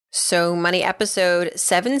So Money episode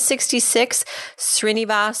 766,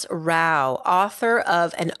 Srinivas Rao, author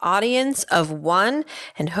of An Audience of One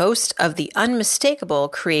and host of the Unmistakable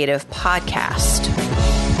Creative Podcast.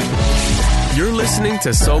 You're listening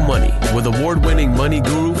to So Money with award-winning money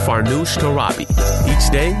guru Farnoosh Torabi.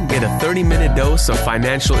 Each day, get a 30-minute dose of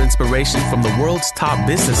financial inspiration from the world's top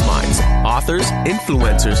business minds, authors,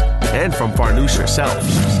 influencers, and from Farnoosh herself.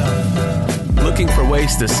 Looking for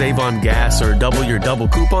ways to save on gas or double your double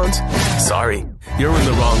coupons? Sorry, you're in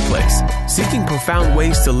the wrong place. Seeking profound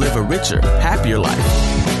ways to live a richer, happier life.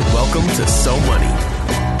 Welcome to So Money.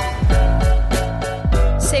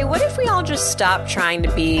 Say, what if we all just stop trying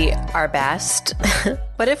to be our best?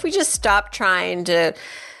 What if we just stop trying to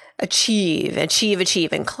achieve,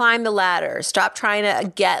 and climb the ladder? Stop trying to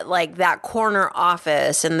get like that corner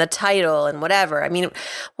office and the title and whatever. I mean,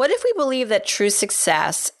 what if we believe that true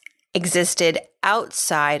success existed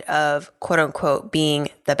outside of quote unquote being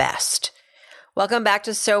the best? Welcome back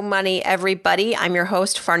to So Money, everybody. I'm your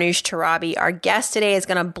host, Farnoosh Torabi. Our guest today is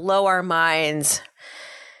going to blow our minds.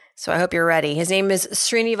 So I hope you're ready. His name is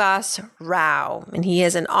Srinivas Rao, and he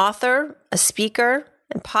is an author, a speaker,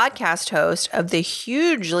 and podcast host of the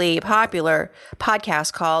hugely popular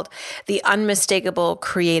podcast called The Unmistakable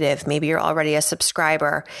Creative. Maybe you're already a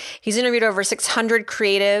subscriber. He's interviewed over 600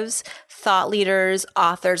 creatives, thought leaders,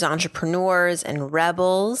 authors, entrepreneurs, and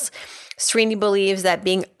rebels. Srini believes that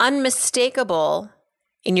being unmistakable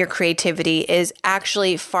in your creativity is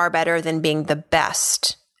actually far better than being the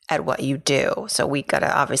best at what you do. So we got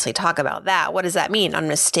to obviously talk about that. What does that mean?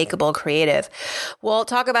 Unmistakable creative. We'll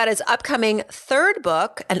talk about his upcoming third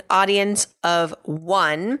book, An Audience of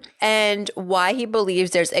One, and why he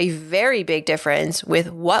believes there's a very big difference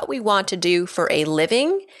with what we want to do for a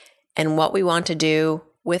living and what we want to do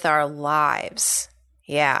with our lives.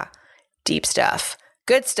 Yeah, deep stuff.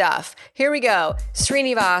 Good stuff. Here we go.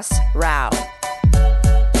 Srinivas Rao.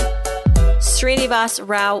 Srinivas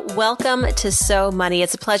Rao, welcome to So Money.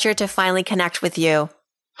 It's a pleasure to finally connect with you.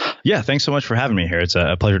 Yeah, thanks so much for having me here. It's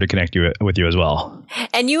a pleasure to connect with you as well.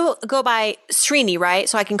 And you go by Srini, right?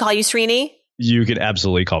 So I can call you Srini? You can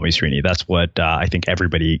absolutely call me Srini. That's what I think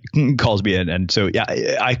everybody calls me. And so, yeah,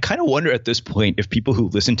 I kind of wonder at this point if people who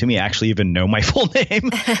listen to me actually even know my full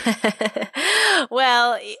name.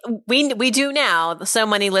 Well, we do now. So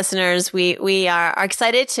many listeners, we are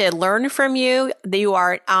excited to learn from you. You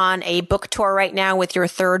are on a book tour right now with your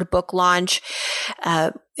third book launch,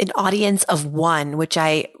 An Audience of One, which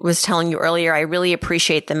I was telling you earlier. I really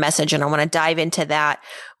appreciate the message, and I want to dive into that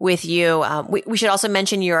with you. We should also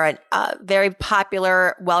mention you're a very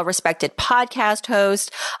popular, well-respected podcast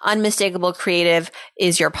host. Unmistakable Creative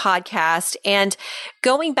is your podcast. And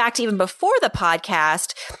going back to even before the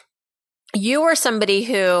podcast, you were somebody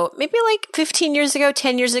who maybe like 15 years ago,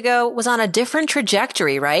 10 years ago was on a different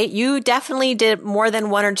trajectory, right? You definitely did more than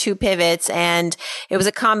one or two pivots, and it was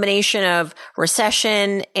a combination of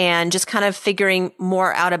recession and just kind of figuring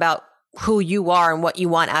more out about who you are and what you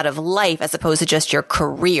want out of life as opposed to just your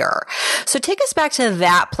career. So take us back to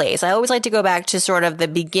that place. I always like to go back to sort of the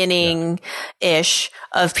beginning-ish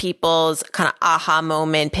of people's kind of aha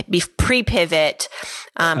moment, pre-pivot.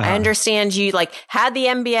 I understand you like had the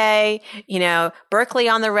MBA, Berkeley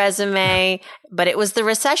on the resume, but it was the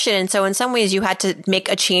recession. And so in some ways you had to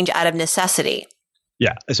make a change out of necessity.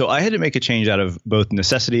 Yeah. So I had to make a change out of both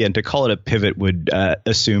necessity, and to call it a pivot would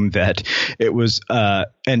assume that it was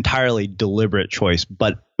entirely deliberate choice.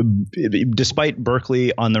 But despite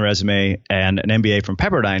Berkeley on the resume and an MBA from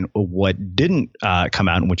Pepperdine, what didn't come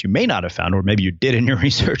out, and what you may not have found, or maybe you did in your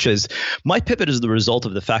research, is my pivot is the result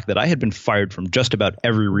of the fact that I had been fired from just about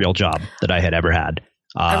every real job that I had ever had.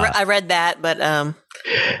 I read that, but I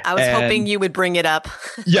was hoping you would bring it up.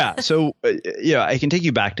 Yeah. So, I can take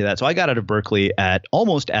you back to that. So I got out of Berkeley at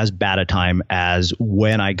almost as bad a time as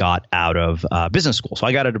when I got out of business school. So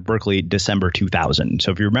I got out of Berkeley December 2000.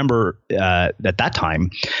 So if you remember at that time,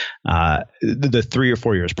 the 3 or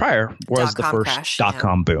 4 years prior was the first crash,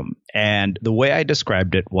 dot-com boom. And the way I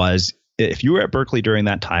described it was, if you were at Berkeley during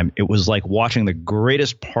that time, it was like watching the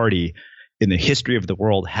greatest party in the history of the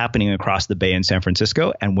world happening across the Bay in San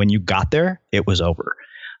Francisco. And when you got there, it was over.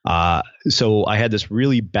 So I had this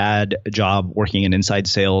really bad job working in inside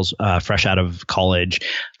sales, fresh out of college,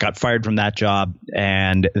 got fired from that job,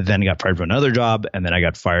 and then got fired from another job. And then I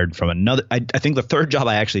got fired from another. I think the third job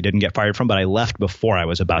I actually didn't get fired from, but I left before I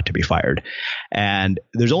was about to be fired. And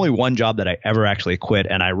there's only one job that I ever actually quit.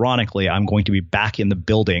 And ironically, I'm going to be back in the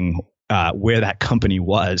building where that company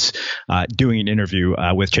was doing an interview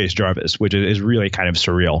with Chase Jarvis, which is really kind of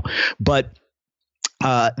surreal. But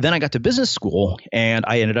Then I got to business school and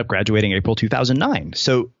I ended up graduating April 2009.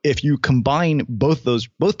 So if you combine both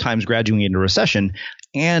times graduating into recession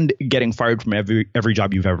and getting fired from every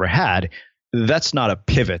job you've ever had, that's not a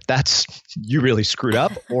pivot. That's you really screwed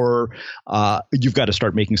up, or you've got to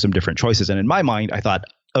start making some different choices. And in my mind, I thought,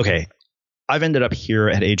 okay, I've ended up here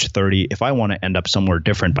at age 30. If I want to end up somewhere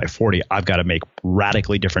different by 40, I've got to make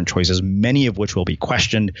radically different choices, many of which will be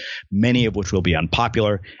questioned, many of which will be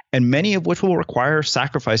unpopular, and many of which will require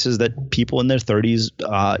sacrifices that people in their 30s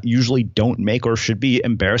usually don't make or should be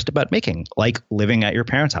embarrassed about making, like living at your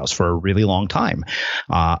parents' house for a really long time.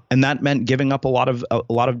 And that meant giving up a lot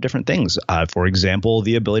of different things. For example,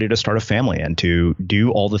 the ability to start a family and to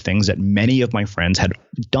do all the things that many of my friends had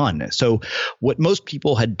done. So what most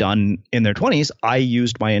people had done in their 20s, I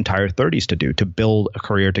used my entire 30s to do, to build a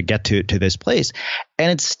career, to get to this place.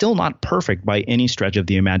 And it's still not perfect by any stretch of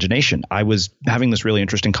the imagination. I was having this really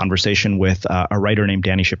interesting conversation with a writer named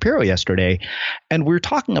Danny Shapiro yesterday, and we were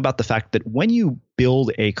talking about the fact that when you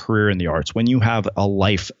build a career in the arts, when you have a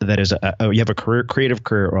life that is you have a creative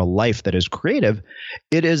career or a life that is creative,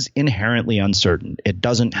 it is inherently uncertain. It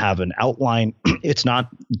doesn't have an outline. It's not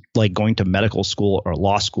like going to medical school or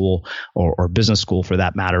law school or business school for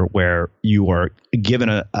that matter, where you are given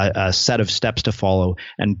a set of steps to follow,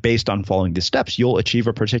 and based on following the steps, you'll achieve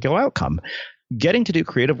a particular outcome. Getting to do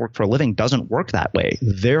creative work for a living doesn't work that way.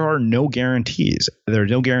 There are no guarantees. There's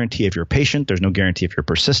no guarantee if you're patient. There's no guarantee if you're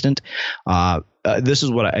persistent. This is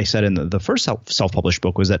what I said in the first self-published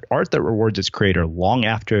book, was that art that rewards its creator long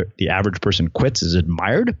after the average person quits is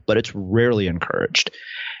admired, but it's rarely encouraged.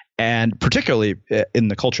 And particularly in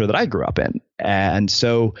the culture that I grew up in. And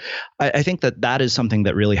so I think that is something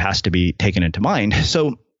that really has to be taken into mind.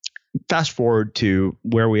 So fast forward to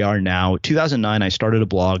where we are now. 2009, I started a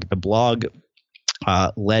blog. The blog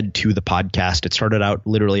led to the podcast. It started out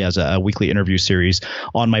literally as a weekly interview series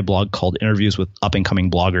on my blog called Interviews with Up and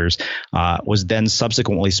Coming Bloggers, was then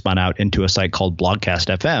subsequently spun out into a site called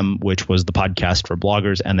Blogcast FM, which was the podcast for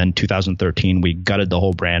bloggers. And then 2013, we gutted the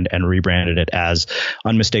whole brand and rebranded it as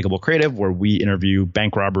Unmistakable Creative, where we interview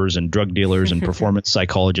bank robbers and drug dealers and performance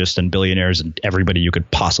psychologists and billionaires and everybody you could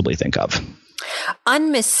possibly think of.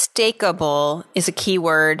 Unmistakable is a key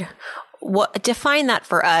word. Define that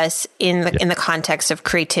for us in the context of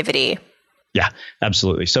creativity. Yeah,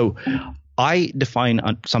 absolutely. So I define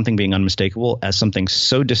something being unmistakable as something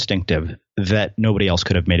so distinctive that nobody else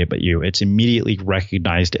could have made it but you. It's immediately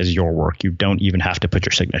recognized as your work. You don't even have to put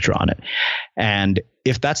your signature on it. And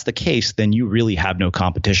if that's the case, then you really have no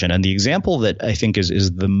competition. And the example that I think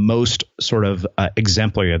is the most sort of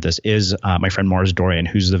exemplary of this is my friend Mars Dorian,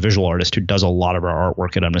 who's the visual artist who does a lot of our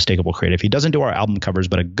artwork at Unmistakable Creative. He doesn't do our album covers,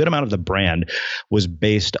 but a good amount of the brand was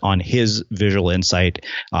based on his visual insight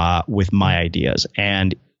with my ideas.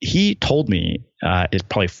 And he told me it's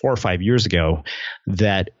probably 4 or 5 years ago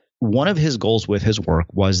that one of his goals with his work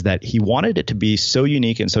was that he wanted it to be so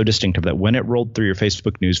unique and so distinctive that when it rolled through your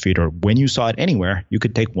Facebook newsfeed or when you saw it anywhere, you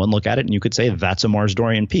could take one look at it and you could say, that's a Mars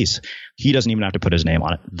Dorian piece. He doesn't even have to put his name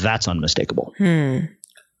on it. That's unmistakable.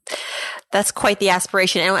 That's quite the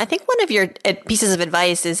aspiration. And I think one of your pieces of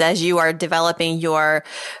advice is, as you are developing your,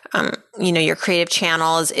 your creative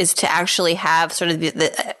channels, is to actually have sort of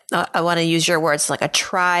I want to use your words, like a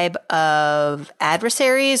tribe of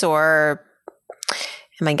adversaries, or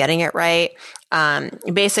am I getting it right?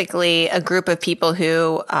 Basically a group of people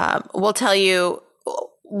who will tell you,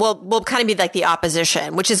 will kind of be like the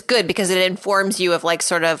opposition, which is good because it informs you of like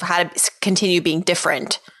sort of how to continue being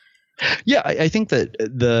different. Yeah, I think that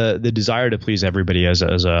the desire to please everybody as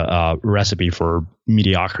a recipe for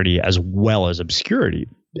mediocrity as well as obscurity,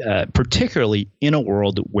 particularly in a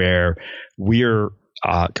world where we're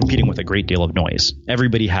competing with a great deal of noise.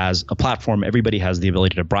 Everybody has a platform. Everybody has the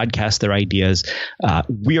ability to broadcast their ideas.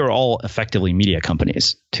 We are all effectively media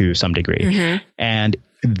companies to some degree. Mm-hmm. And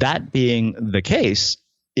that being the case,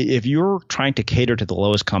 if you're trying to cater to the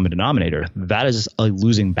lowest common denominator, that is a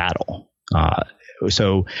losing battle.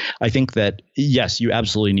 So I think that, yes, you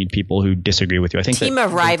absolutely need people who disagree with you. I think team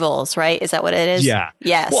of rivals, right? Is that what it is? Yeah.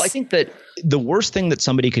 Yes. Well, I think that the worst thing that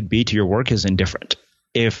somebody could be to your work is indifferent.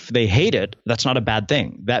 If they hate it, that's not a bad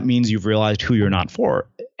thing. That means you've realized who you're not for.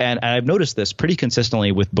 And I've noticed this pretty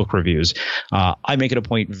consistently with book reviews. I make it a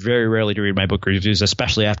point very rarely to read my book reviews,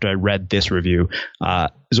 especially after I read this review.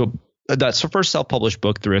 So that's the first self-published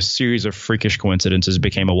book, through a series of freakish coincidences,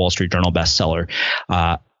 became a Wall Street Journal bestseller.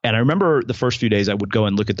 And I remember the first few days I would go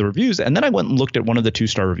and look at the reviews, and then I went and looked at one of the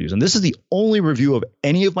 2-star reviews. And this is the only review of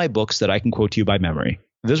any of my books that I can quote to you by memory.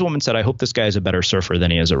 This woman said, "I hope this guy is a better surfer than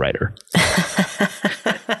he is a writer."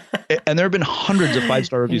 And And there have been hundreds of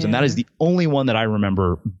 5-star reviews, and that is the only one that I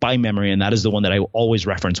remember by memory, and that is the one that I always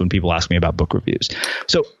reference when people ask me about book reviews.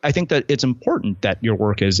 So I think that it's important that your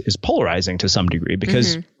work is polarizing to some degree,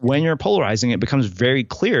 because when you're polarizing, it becomes very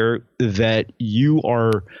clear that you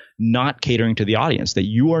are not catering to the audience, that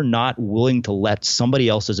you are not willing to let somebody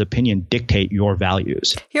else's opinion dictate your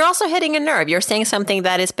values. You're also hitting a nerve. You're saying something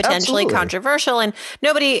that is potentially controversial, and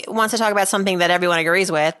nobody wants to talk about something that everyone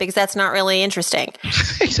agrees with, because that's not really interesting.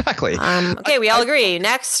 Exactly. Okay, we all agree.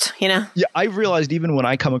 Next, Yeah, I've realized even when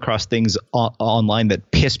I come across things online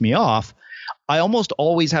that piss me off, I almost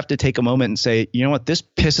always have to take a moment and say, you know what, this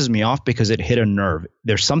pisses me off because it hit a nerve.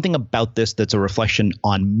 There's something about this that's a reflection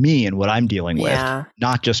on me and what I'm dealing with,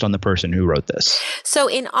 not just on the person who wrote this. So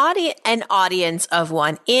in an audience of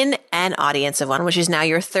one, which is now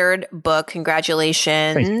your third book,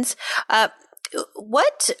 congratulations. I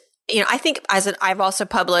think I've also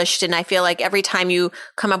published, and I feel like every time you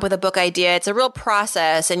come up with a book idea, it's a real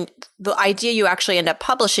process. And the idea you actually end up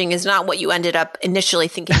publishing is not what you ended up initially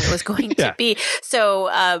thinking it was going to be. So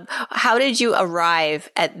how did you arrive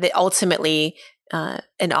at ultimately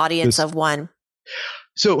an audience of one?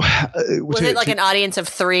 So was it like an audience of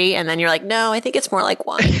 3, and then you're like, no, I think it's more like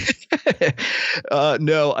 1?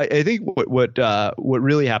 No, I think what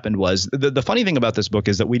really happened was the funny thing about this book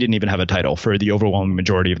is that we didn't even have a title for the overwhelming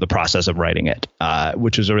majority of the process of writing it,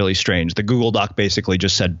 which was really strange. The Google Doc basically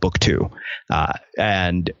just said book 2.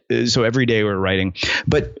 And so every day we were writing.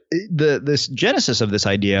 But this genesis of this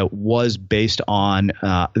idea was based on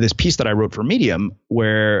this piece that I wrote for Medium,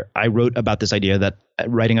 where I wrote about this idea that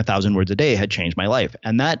writing 1,000 words a day had changed my life.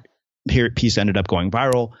 And that piece ended up going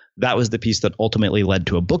viral. That was the piece that ultimately led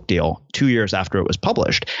to a book deal 2 years after it was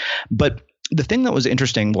published. But the thing that was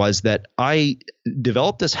interesting was that I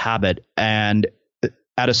developed this habit, and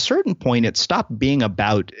at a certain point, it stopped being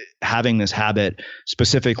about having this habit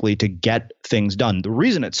specifically to get things done. The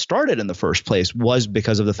reason it started in the first place was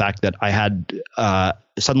because of the fact that I had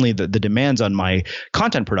suddenly the demands on my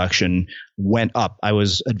content production went up. I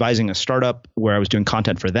was advising a startup where I was doing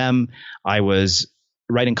content for them. I was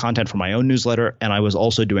writing content for my own newsletter, and I was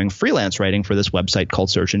also doing freelance writing for this website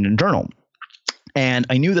called Search Engine Journal. And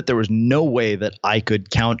I knew that there was no way that I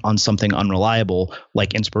could count on something unreliable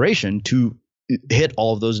like inspiration to hit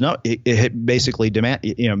all of those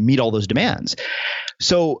meet all those demands.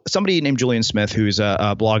 So somebody named Julian Smith, who's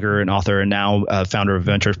a blogger and author and now founder of a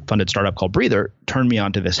venture-funded startup called Breather, turned me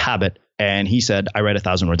onto this habit. And he said, I write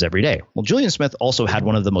 1,000 words every day. Well, Julian Smith also had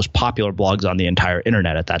one of the most popular blogs on the entire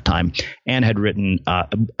internet at that time, and had written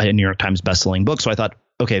a New York Times bestselling book. So I thought,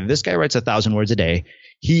 okay, this guy writes 1,000 words a day.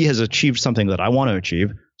 He has achieved something that I want to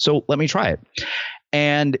achieve. So let me try it.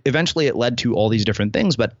 And eventually it led to all these different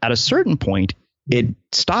things. But at a certain point, it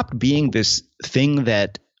stopped being this thing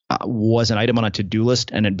that was an item on a to-do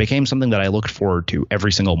list, and it became something that I looked forward to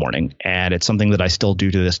every single morning. And it's something that I still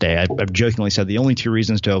do to this day. I've jokingly said the only 2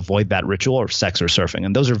 reasons to avoid that ritual are sex or surfing.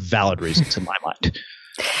 And those are valid reasons in my mind.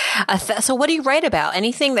 So what do you write about?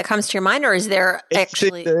 Anything that comes to your mind, or is there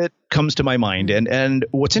actually? It comes to my mind. And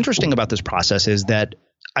what's interesting about this process is that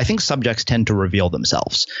I think subjects tend to reveal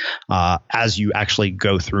themselves as you actually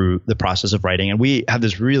go through the process of writing. And we have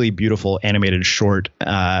this really beautiful animated short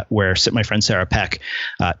where my friend Sarah Peck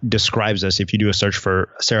describes us. If you do a search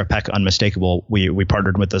for Sarah Peck Unmistakable, we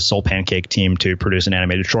partnered with the Soul Pancake team to produce an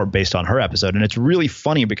animated short based on her episode. And it's really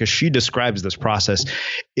funny because she describes this process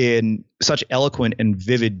in such eloquent and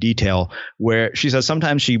vivid detail, where she says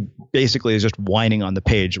sometimes she basically is just whining on the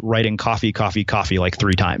page, writing coffee, coffee, coffee like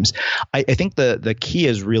 3 times. I think the key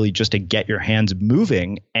is really just to get your hands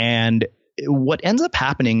moving. And what ends up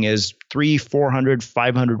happening is 300, 400,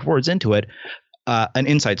 500 words into it, an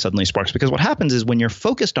insight suddenly sparks. Because what happens is when you're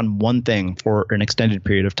focused on one thing for an extended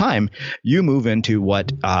period of time, you move into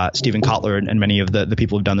what Stephen Kotler and many of the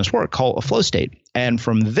people who've done this work call a flow state. And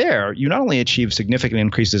from there, you not only achieve significant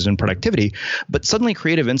increases in productivity, but suddenly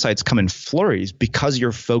creative insights come in flurries because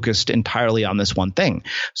you're focused entirely on this one thing.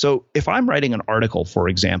 So if I'm writing an article, for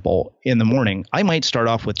example, in the morning, I might start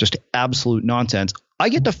off with just absolute nonsense. I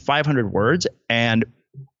get to 500 words, and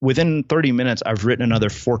within 30 minutes, I've written another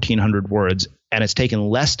 1,400 words, and it's taken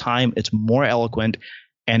less time. It's more eloquent,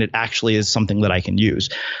 and it actually is something that I can use.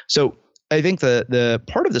 So I think the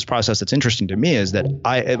part of this process that's interesting to me is that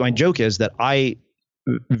my joke is that I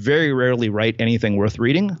very rarely write anything worth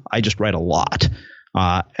reading. I just write a lot,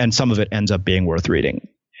 and some of it ends up being worth reading.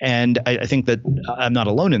 And I think that I'm not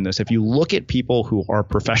alone in this. If you look at people who are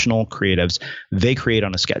professional creatives, they create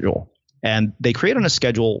on a schedule. And they create on a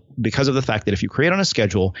schedule because of the fact that if you create on a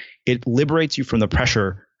schedule, it liberates you from the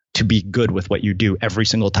pressure to be good with what you do every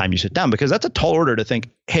single time you sit down, because that's a tall order to think,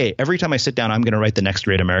 hey, every time I sit down, I'm going to write the next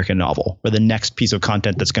great American novel or the next piece of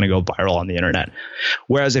content that's going to go viral on the internet.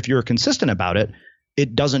 Whereas if you're consistent about it,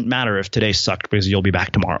 it doesn't matter if today sucked because you'll be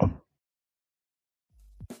back tomorrow.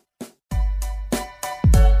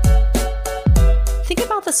 Think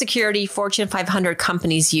about the security Fortune 500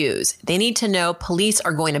 companies use. They need to know police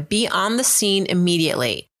are going to be on the scene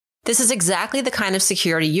immediately. This is exactly the kind of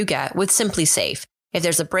security you get with Simply Safe. If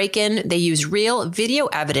there's a break-in, they use real video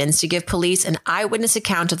evidence to give police an eyewitness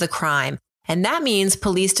account of the crime. And that means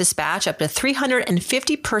police dispatch up to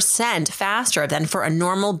 350% faster than for a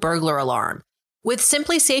normal burglar alarm. With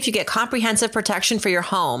Simply Safe, you get comprehensive protection for your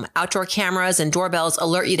home. Outdoor cameras and doorbells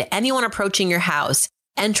alert you to anyone approaching your house.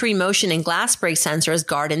 Entry, motion, and glass break sensors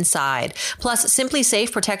guard inside. Plus, Simply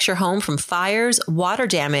Safe protects your home from fires, water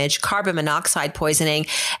damage, carbon monoxide poisoning,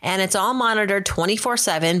 and it's all monitored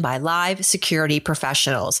 24/7 by live security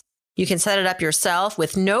professionals. You can set it up yourself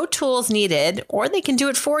with no tools needed, or they can do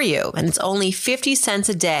it for you, and it's only 50 cents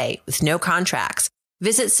a day with no contracts.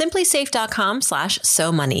 Visit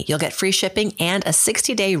simplysafe.com/SoMoney. You'll get free shipping and a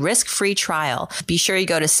 60-day risk-free trial. Be sure you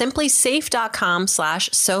go to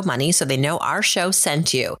simplysafe.com/SoMoney so they know our show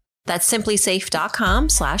sent you. That's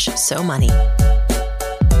simplysafe.com/SoMoney.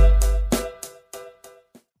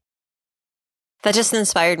 That just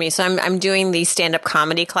inspired me. So I'm doing these stand-up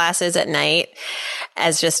comedy classes at night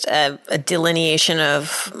as just a delineation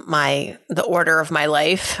of the order of my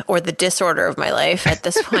life, or the disorder of my life at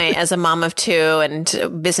this point as a mom of two and a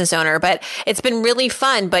business owner. But it's been really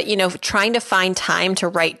fun. But, trying to find time to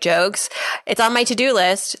write jokes, it's on my to-do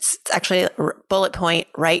list. It's actually bullet point,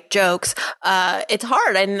 write jokes. It's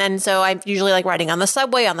hard. And so I'm usually like writing on the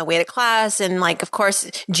subway on the way to class. And like, of course,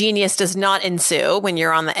 genius does not ensue when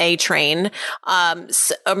you're on the A train. Or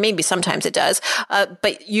maybe sometimes it does.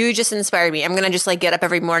 But you just inspired me. I'm going to just like get up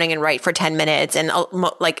every morning and write for 10 minutes. And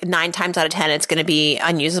like 9 times out of 10, it's going to be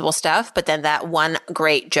unusable stuff. But then that one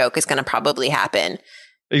great joke is going to probably happen.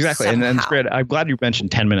 Exactly. And it's great. I'm glad you mentioned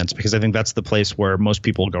 10 minutes, because I think that's the place where most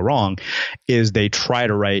people go wrong, is they try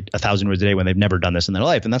to write 1,000 words a day when they've never done this in their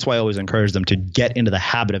life. And that's why I always encourage them to get into the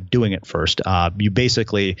habit of doing it first.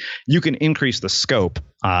 You can increase the scope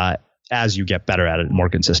as you get better at it and more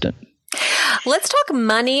consistent. Let's talk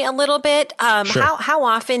money a little bit. Sure. How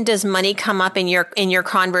often does money come up in your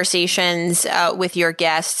conversations with your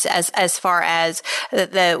guests, as far as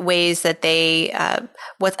the ways that they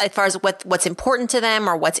what's important to them,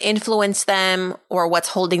 or what's influenced them, or what's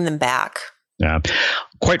holding them back? Yeah,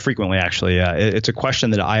 quite frequently, actually. It's a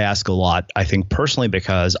question that I ask a lot, I think personally,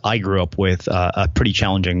 because I grew up with a pretty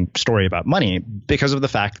challenging story about money, because of the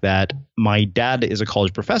fact that my dad is a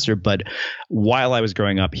college professor, but while I was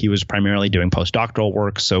growing up, he was primarily doing postdoctoral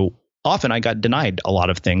work. So often I got denied a lot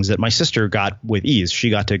of things that my sister got with ease. She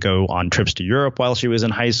got to go on trips to Europe while she was in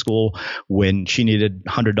high school. When she needed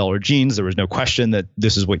 $100 jeans, there was no question that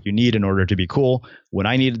this is what you need in order to be cool. When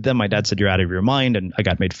I needed them, my dad said, "You're out of your mind." And I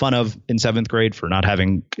got made fun of in 7th grade for not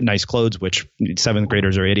having nice clothes, which 7th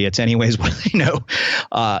graders are idiots anyways. What do they know?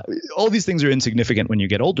 All these things are insignificant when you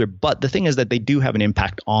get older. But the thing is that they do have an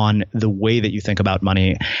impact on the way that you think about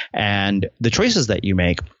money and the choices that you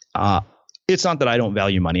make. It's not that I don't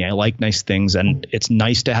value money. I like nice things, and it's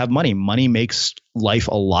nice to have money. Money makes life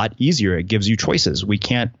a lot easier. It gives you choices. We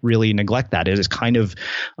can't really neglect that. It is kind of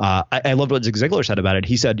I loved what Zig Ziglar said about it.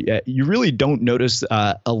 He said, you really don't notice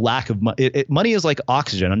a lack of money. Money is like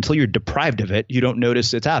oxygen. Until you're deprived of it, you don't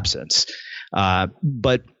notice its absence.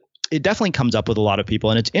 But it definitely comes up with a lot of people.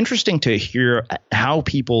 And it's interesting to hear how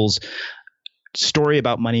people's story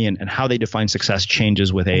about money and how they define success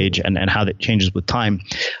changes with age and how that changes with time.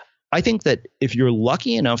 I think that if you're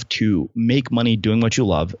lucky enough to make money doing what you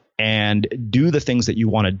love and do the things that you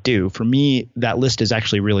want to do, for me, that list is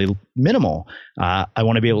actually really minimal. I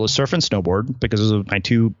want to be able to surf and snowboard because those are my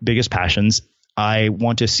 2 biggest passions. I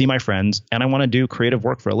want to see my friends, and I want to do creative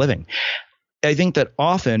work for a living. I think that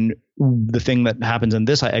often the thing that happens in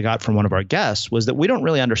this, I got from one of our guests, was that we don't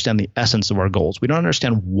really understand the essence of our goals. We don't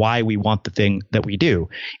understand why we want the thing that we do.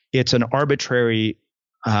 It's an arbitrary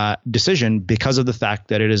decision because of the fact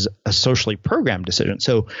that it is a socially programmed decision.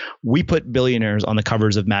 So we put billionaires on the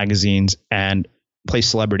covers of magazines and place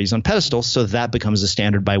celebrities on pedestals, so that becomes the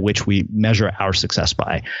standard by which we measure our success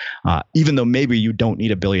by. Even though maybe you don't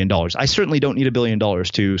need $1 billion. I certainly don't need $1 billion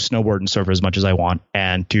to snowboard and surf as much as I want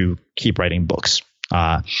and to keep writing books.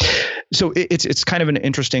 So it's kind of an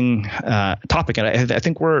interesting topic, and I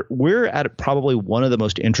think we're at probably one of the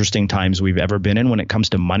most interesting times we've ever been in when it comes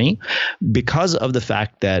to money, because of the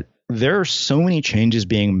fact that there are so many changes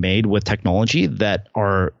being made with technology that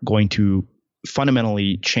are going to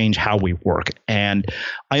fundamentally change how we work. And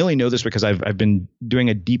I only know this because I've been doing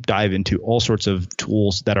a deep dive into all sorts of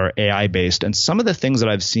tools that are AI based. And some of the things that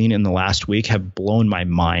I've seen in the last week have blown my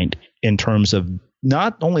mind in terms of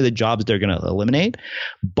not only the jobs they're going to eliminate,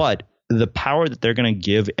 but the power that they're going to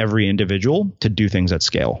give every individual to do things at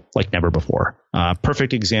scale like never before.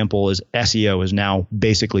 Perfect example is SEO is now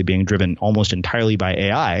basically being driven almost entirely by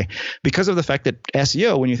AI because of the fact that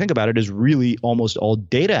SEO, when you think about it, is really almost all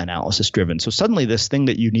data analysis driven. So suddenly this thing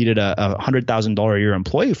that you needed a $100,000 a year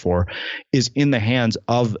employee for is in the hands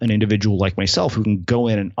of an individual like myself who can go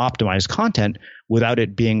in and optimize content without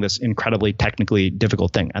it being this incredibly technically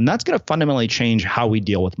difficult thing. And that's going to fundamentally change how we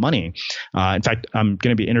deal with money. In fact, I'm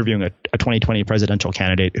going to be interviewing a 2020 presidential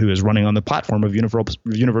candidate who is running on the platform of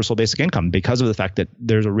universal basic income because of the fact that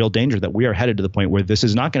there's a real danger that we are headed to the point where this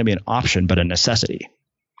is not going to be an option, but a necessity.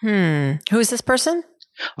 Who is this person?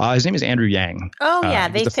 His name is Andrew Yang. Oh, yeah.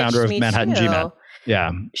 He's the founder of Manhattan too. GMAT.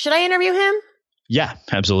 Yeah. Should I interview him? Yeah,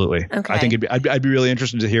 absolutely. Okay. I think I'd be really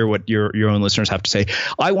interested to hear what your own listeners have to say.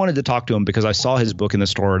 I wanted to talk to him because I saw his book in the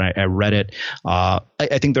store and I read it. I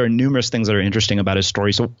think there are numerous things that are interesting about his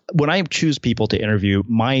story. So when I choose people to interview,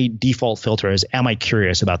 my default filter is, am I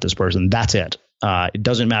curious about this person? That's it. It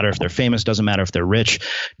doesn't matter if they're famous, doesn't matter if they're rich,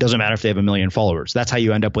 doesn't matter if they have 1 million followers. That's how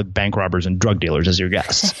you end up with bank robbers and drug dealers as your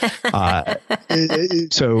guests.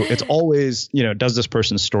 So it's always, does this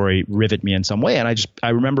person's story rivet me in some way? And I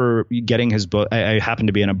remember getting his book. I happened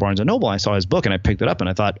to be in a Barnes & Noble. I saw his book and I picked it up and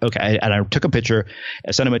I thought, okay. And I took a picture,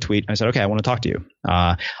 I sent him a tweet. And I said, okay, I want to talk to you.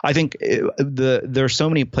 I think there are so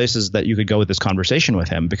many places that you could go with this conversation with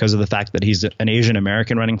him because of the fact that he's an Asian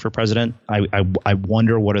American running for president. I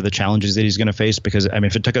wonder what are the challenges that he's going to face. Because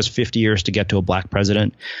if it took us 50 years to get to a black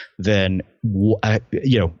president, then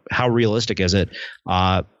how realistic is it?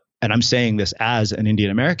 And I'm saying this as an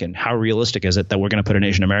Indian American. How realistic is it that we're going to put an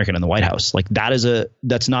Asian American in the White House? Like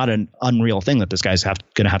that's not an unreal thing that this guy's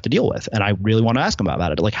going to have to deal with. And I really want to ask him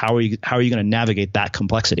about it. Like how are you going to navigate that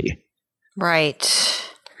complexity? Right.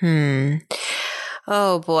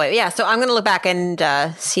 Oh, boy. Yeah. So I'm going to look back and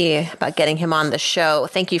see about getting him on the show.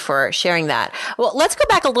 Thank you for sharing that. Well, let's go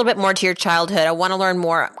back a little bit more to your childhood. I want to learn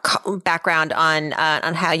more background on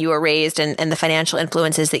how you were raised and the financial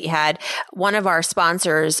influences that you had. One of our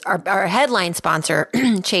sponsors, our headline sponsor,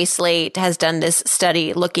 Chase Slate, has done this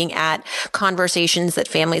study looking at conversations that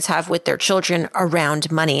families have with their children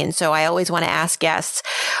around money. And so I always want to ask guests,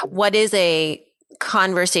 what is a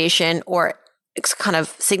conversation or kind of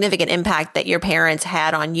significant impact that your parents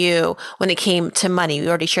had on you when it came to money? We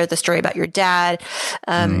already shared the story about your dad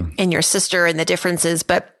and your sister and the differences,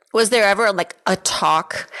 but was there ever like a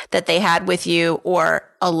talk that they had with you or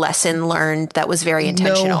a lesson learned that was very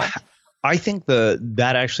intentional? No, I think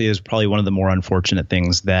that actually is probably one of the more unfortunate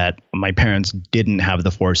things that my parents didn't have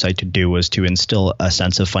the foresight to do, was to instill a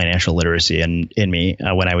sense of financial literacy in me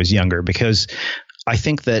when I was younger, because I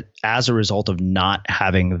think that as a result of not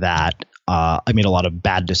having that, I made a lot of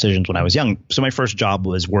bad decisions when I was young. So my first job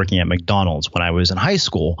was working at McDonald's when I was in high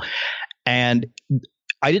school. And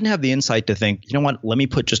I didn't have the insight to think, you know what, let me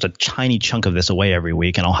put just a tiny chunk of this away every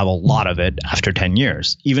week and I'll have a lot of it after 10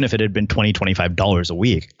 years. Even if it had been $20, $25 a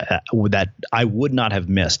week, that I would not have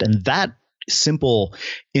missed. And that simple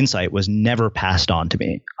insight was never passed on to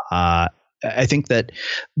me. I think that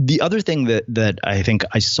the other thing that I think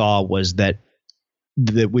I saw was that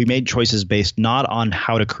we made choices based not on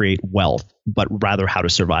how to create wealth, but rather how to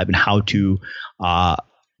survive and how to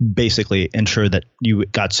basically ensure that you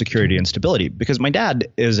got security and stability. Because my dad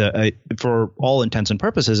is for all intents and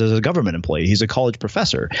purposes, is a government employee. He's a college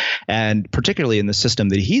professor. And particularly in the system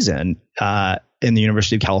that he's in the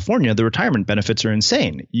University of California, the retirement benefits are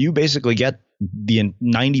insane. You basically get the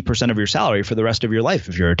 90% of your salary for the rest of your life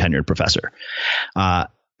if you're a tenured professor.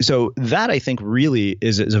 So that, I think, really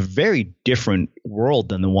is a very different world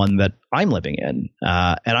than the one that I'm living in.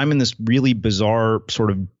 And I'm in this really bizarre sort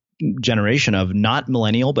of generation of not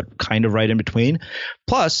millennial, but kind of right in between.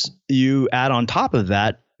 Plus, you add on top of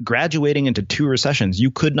that, graduating into 2 recessions. You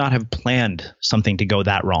could not have planned something to go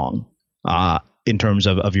that wrong in terms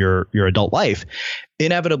of your adult life.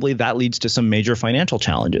 Inevitably, that leads to some major financial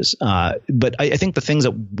challenges. But I think the things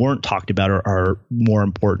that weren't talked about are more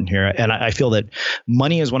important here. And I feel that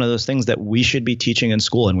money is one of those things that we should be teaching in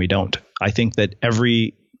school, and we don't. I think that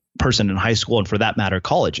every person in high school, and for that matter,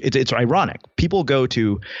 college, it's ironic. People go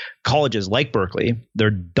to colleges like Berkeley. There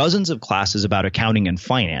are dozens of classes about accounting and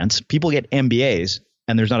finance. People get MBAs,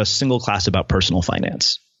 and there's not a single class about personal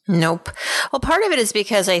finance. Nope. Well, part of it is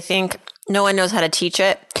because I think No one knows how to teach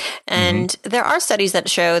it. And there are studies that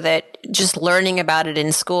show that just learning about it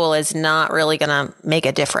in school is not really going to make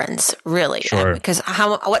a difference, really. Sure. Because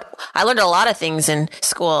I learned a lot of things in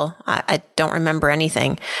school. I don't remember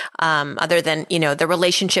anything other than, the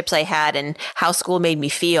relationships I had and how school made me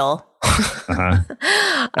feel.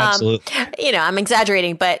 Absolutely. I'm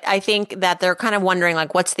exaggerating, but I think that they're kind of wondering,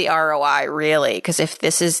 like, what's the ROI really? Because if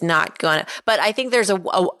this is not going to, but I think there's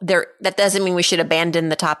that doesn't mean we should abandon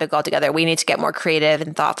the topic altogether. We need to get more creative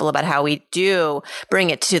and thoughtful about how we do bring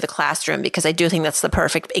it to the classroom, because I do think that's the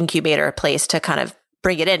perfect incubator place to kind of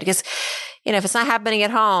bring it in. Because, if it's not happening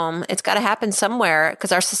at home, it's got to happen somewhere,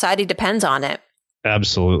 because our society depends on it.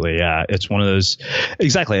 Absolutely. Yeah. It's one of those.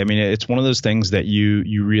 Exactly. I mean, it's one of those things that you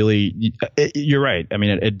really, you're right. I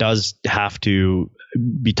mean, it does have to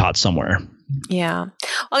be taught somewhere. Yeah.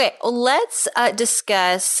 Okay. Well, let's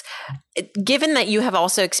discuss, given that you have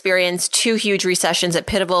also experienced 2 huge recessions at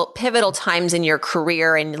pivotal times in your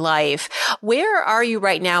career and life, where are you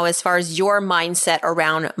right now as far as your mindset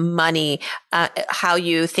around money, how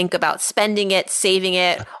you think about spending it, saving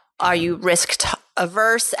it? Are you risk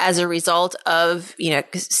averse as a result of,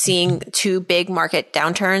 seeing 2 big market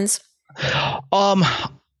downturns?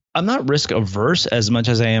 I'm not risk averse as much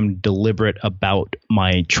as I am deliberate about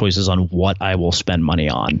my choices on what I will spend money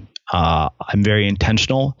on. I'm very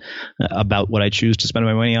intentional about what I choose to spend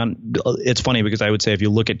my money on. It's funny because I would say if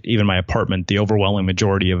you look at even my apartment, the overwhelming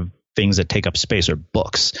majority of things that take up space are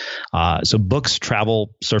books. So books,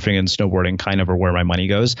 travel, surfing, and snowboarding kind of are where my money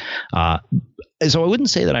goes. So I wouldn't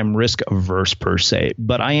say that I'm risk averse per se,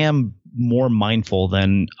 but I am more mindful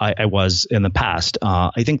than I was in the past.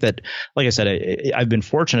 I think that, like I said, I've been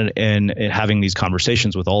fortunate in having these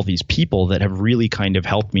conversations with all these people that have really kind of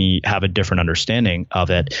helped me have a different understanding of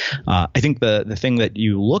it. I think the thing that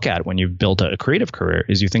you look at when you've built a creative career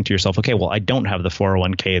is you think to yourself, okay, well, I don't have the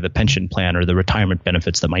 401k, the pension plan, or the retirement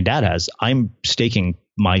benefits that my dad has. I'm staking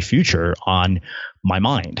my future on my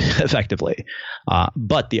mind, effectively.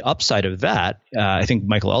 But the upside of that, I think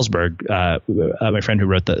Michael Ellsberg, my friend who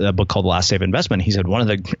wrote the book called The Last Safe Investment, he said one of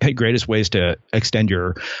the greatest ways to extend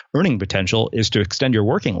your earning potential is to extend your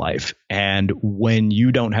working life. And when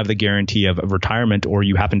you don't have the guarantee of retirement, or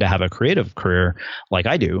you happen to have a creative career like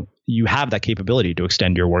I do, you have that capability to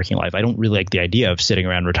extend your working life. I don't really like the idea of sitting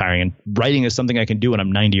around retiring, and writing is something I can do when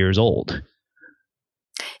I'm 90 years old.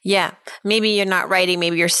 Yeah. Maybe you're not writing.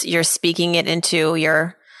 Maybe you're speaking it into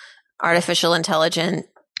your artificial intelligent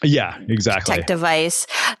tech device.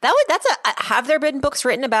 Have there been books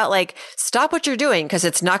written about, like, stop what you're doing because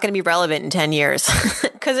it's not going to be relevant in 10 years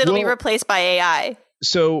because it'll be replaced by AI?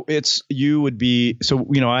 So I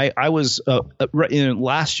was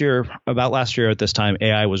last year at this time,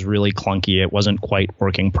 AI was really clunky. It wasn't quite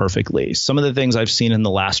working perfectly. Some of the things I've seen in the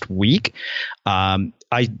last week, I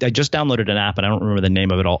just downloaded an app, and I don't remember the name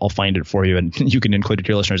of it. I'll find it for you, and you can include it to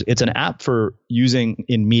your listeners. It's an app for using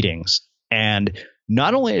in meetings. And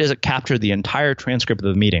not only does it capture the entire transcript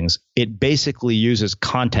of the meetings, it basically uses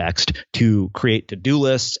context to create to-do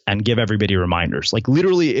lists and give everybody reminders. Like,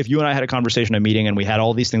 literally, if you and I had a conversation, a meeting, and we had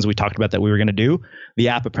all these things we talked about that we were going to do, the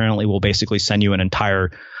app apparently will basically send you an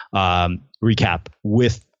entire recap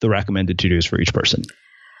with the recommended to-dos for each person.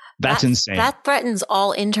 That's insane. That threatens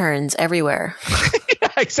all interns everywhere.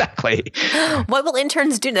 Yeah, exactly. What will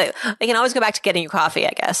interns do? They can always go back to getting you coffee,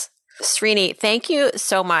 I guess. Srini, thank you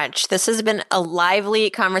so much. This has been a lively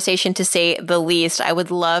conversation, to say the least. I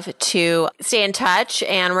would love to stay in touch,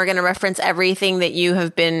 and we're going to reference everything that you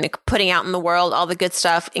have been putting out in the world, all the good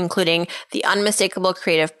stuff, including the Unmistakable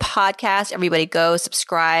Creative Podcast. Everybody go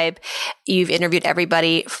subscribe. You've interviewed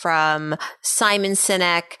everybody from Simon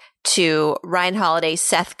Sinek to Ryan Holiday,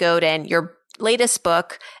 Seth Godin. Your latest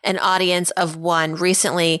book, An Audience of One,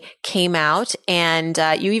 recently came out. And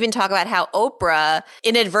you even talk about how Oprah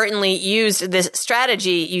inadvertently used this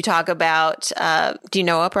strategy you talk about. Do you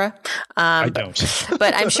know Oprah? I don't.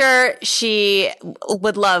 But I'm sure she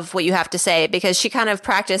would love what you have to say, because she kind of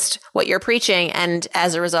practiced what you're preaching. And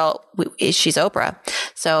as a result, she's Oprah.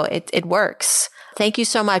 So it works. Thank you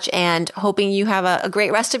so much, and hoping you have a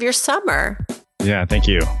great rest of your summer. Yeah, thank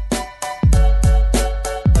you.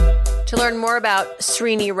 To learn more about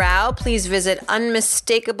Srini Rao, please visit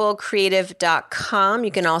unmistakablecreative.com.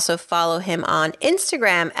 You can also follow him on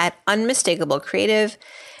Instagram at unmistakablecreative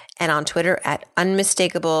and on Twitter at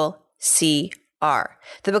unmistakablecr.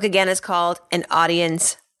 The book again is called An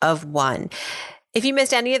Audience of One. If you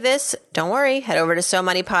missed any of this, don't worry. Head over to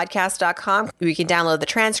SoMoneyPodcast.com. You can download the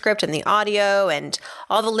transcript and the audio and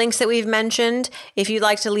all the links that we've mentioned. If you'd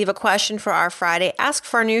like to leave a question for our Friday Ask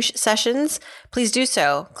Farnoosh sessions, please do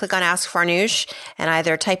so. Click on Ask Farnoosh and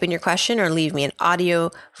either type in your question or leave me an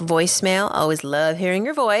audio voicemail. I always love hearing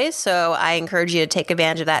your voice, so I encourage you to take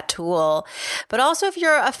advantage of that tool. But also, if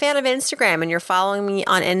you're a fan of Instagram and you're following me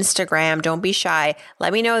on Instagram, don't be shy.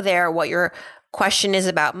 Let me know there what your question is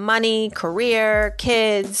about money, career,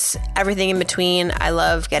 kids, everything in between. I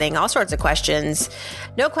love getting all sorts of questions.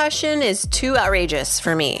 No question is too outrageous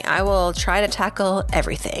for me. I will try to tackle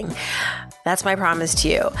everything. That's my promise to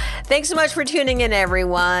you. Thanks so much for tuning in,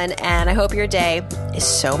 everyone, and I hope your day is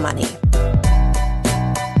so money.